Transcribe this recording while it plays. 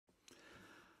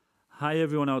Hi,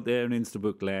 everyone out there in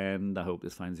Instabook land. I hope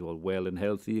this finds you all well and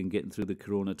healthy and getting through the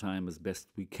corona time as best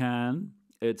we can.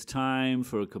 It's time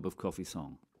for a cup of coffee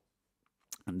song.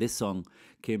 And this song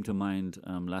came to mind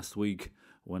last week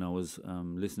when I was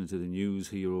listening to the news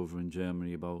here over in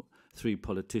Germany about three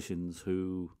politicians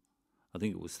who, I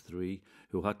think it was three,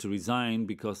 who had to resign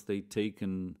because they'd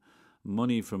taken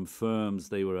money from firms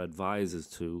they were advisors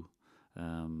to,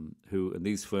 and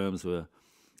these firms were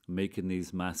making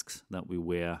these masks that we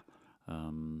wear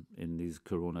in these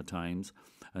corona times.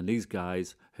 And these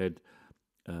guys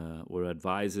were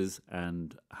advisors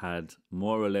and had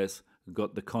more or less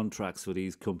got the contracts for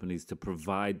these companies to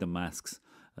provide the masks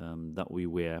that we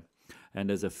wear.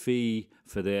 And as a fee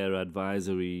for their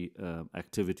advisory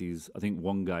activities, I think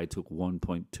one guy took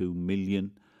 1.2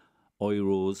 million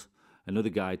euros. Another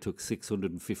guy took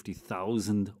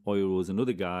 650,000 euros.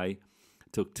 Another guy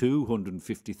took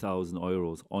 250,000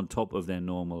 euros on top of their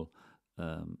normal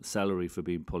salary for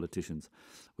being politicians,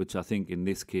 which I think in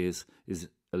this case is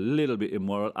a little bit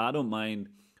immoral. I don't mind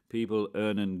people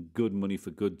earning good money for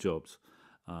good jobs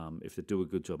if they do a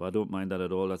good job. I don't mind that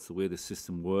at all. That's the way the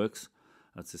system works.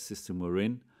 That's the system we're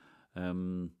in.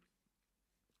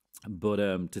 But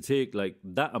to take like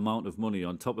that amount of money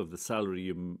on top of the salary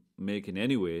you're making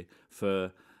anyway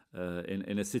for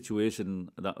in a situation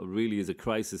that really is a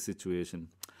crisis situation,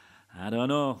 I don't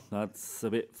know. That's a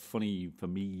bit funny for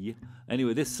me.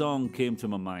 Anyway, this song came to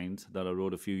my mind that I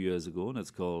wrote a few years ago, and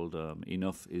it's called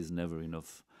Enough Is Never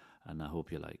Enough, and I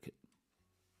hope you like it.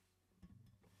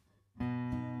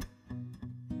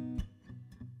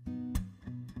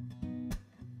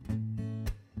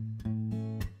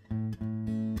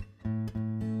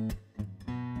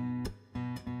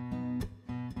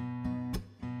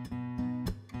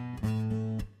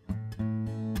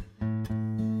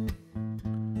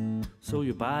 So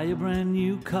you buy a brand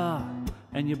new car,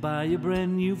 and you buy a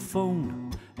brand new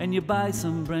phone, and you buy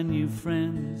some brand new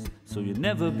friends, so you'll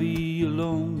never be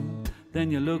alone.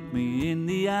 Then you look me in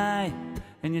the eye,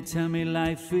 and you tell me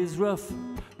life is rough.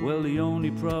 Well, the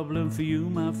only problem for you,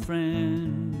 my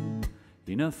friend,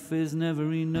 enough is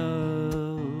never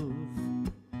enough.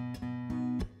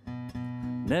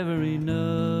 Never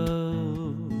enough.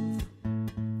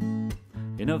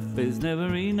 Enough is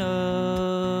never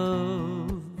enough.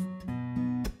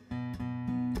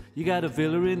 You got a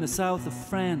villa in the south of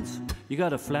France, you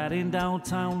got a flat in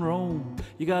downtown Rome,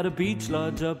 you got a beach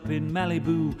lodge up in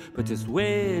Malibu, but just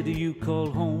where do you call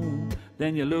home?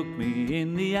 Then you look me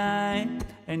in the eye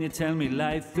and you tell me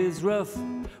life is rough.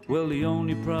 Well, the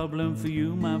only problem for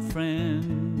you, my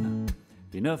friend,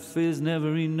 enough is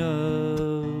never enough.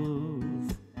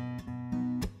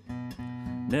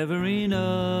 Never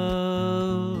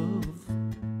enough.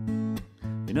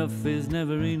 Enough is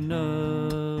never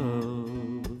enough.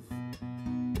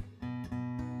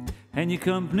 And your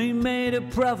company made a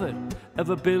profit of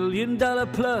 $1 billion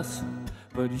plus,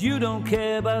 but you don't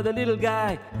care about the little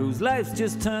guy whose life's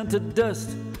just turned to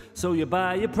dust. So you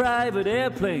buy a private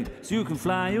airplane so you can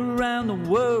fly around the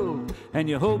world, and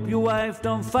you hope your wife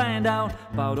don't find out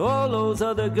about all those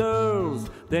other girls.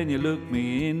 Then you look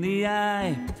me in the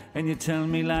eye and you tell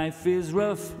me life is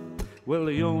rough. Well,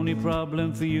 the only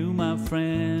problem for you, my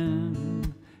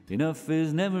friend, enough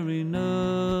is never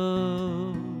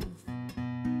enough.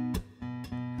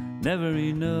 Never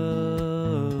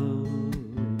enough.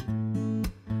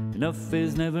 Enough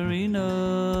is never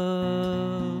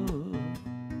enough.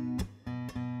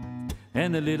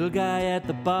 And the little guy at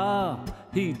the bar,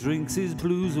 he drinks his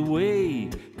blues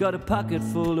away, got a pocket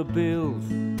full of bills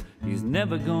he's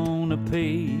never gonna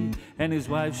pay. And his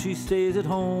wife, she stays at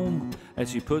home as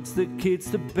she puts the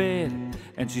kids to bed,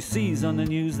 and she sees on the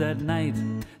news that night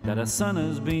that her son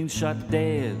has been shot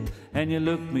dead. And you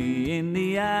look me in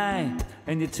the eye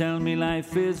and you tell me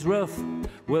life is rough.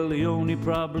 Well, the only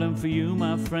problem for you,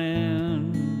 my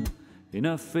friend,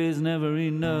 enough is never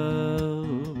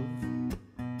enough.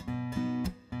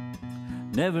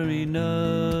 Never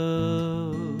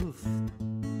enough.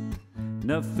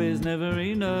 Enough is never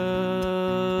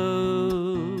enough.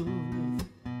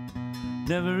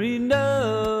 Never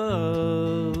enough.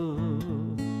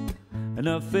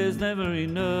 Enough is never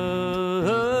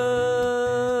enough.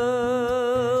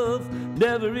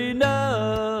 Never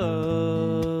enough.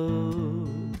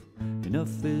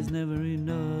 Enough is never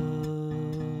enough.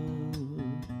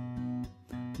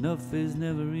 Enough is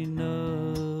never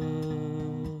enough.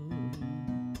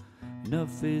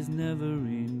 Enough is never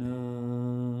enough.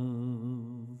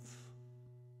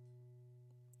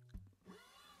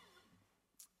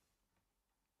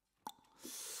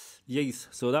 Yes,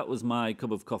 so that was my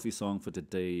cup of coffee song for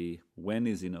today. When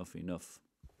is enough enough?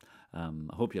 I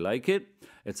hope you like it.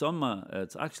 It's on my.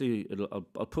 It's actually.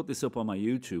 I'll put this up on my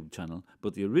YouTube channel.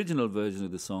 But the original version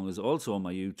of the song is also on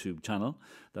my YouTube channel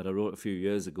that I wrote a few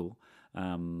years ago.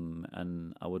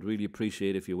 And I would really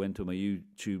appreciate if you went to my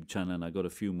YouTube channel and I got a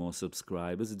few more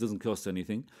subscribers. It doesn't cost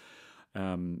anything.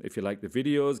 If you like the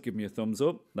videos, give me a thumbs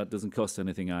up. That doesn't cost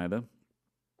anything either.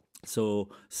 So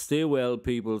stay well,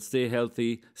 people. Stay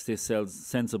healthy. Stay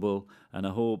sensible. And I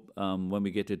hope when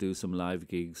we get to do some live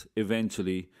gigs,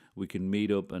 eventually we can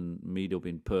meet up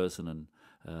in person and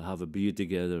have a beer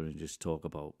together and just talk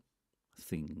about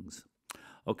things.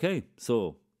 Okay,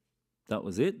 so that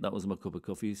was it. That was my cup of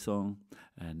coffee song.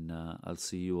 And I'll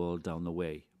see you all down the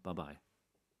way. Bye-bye.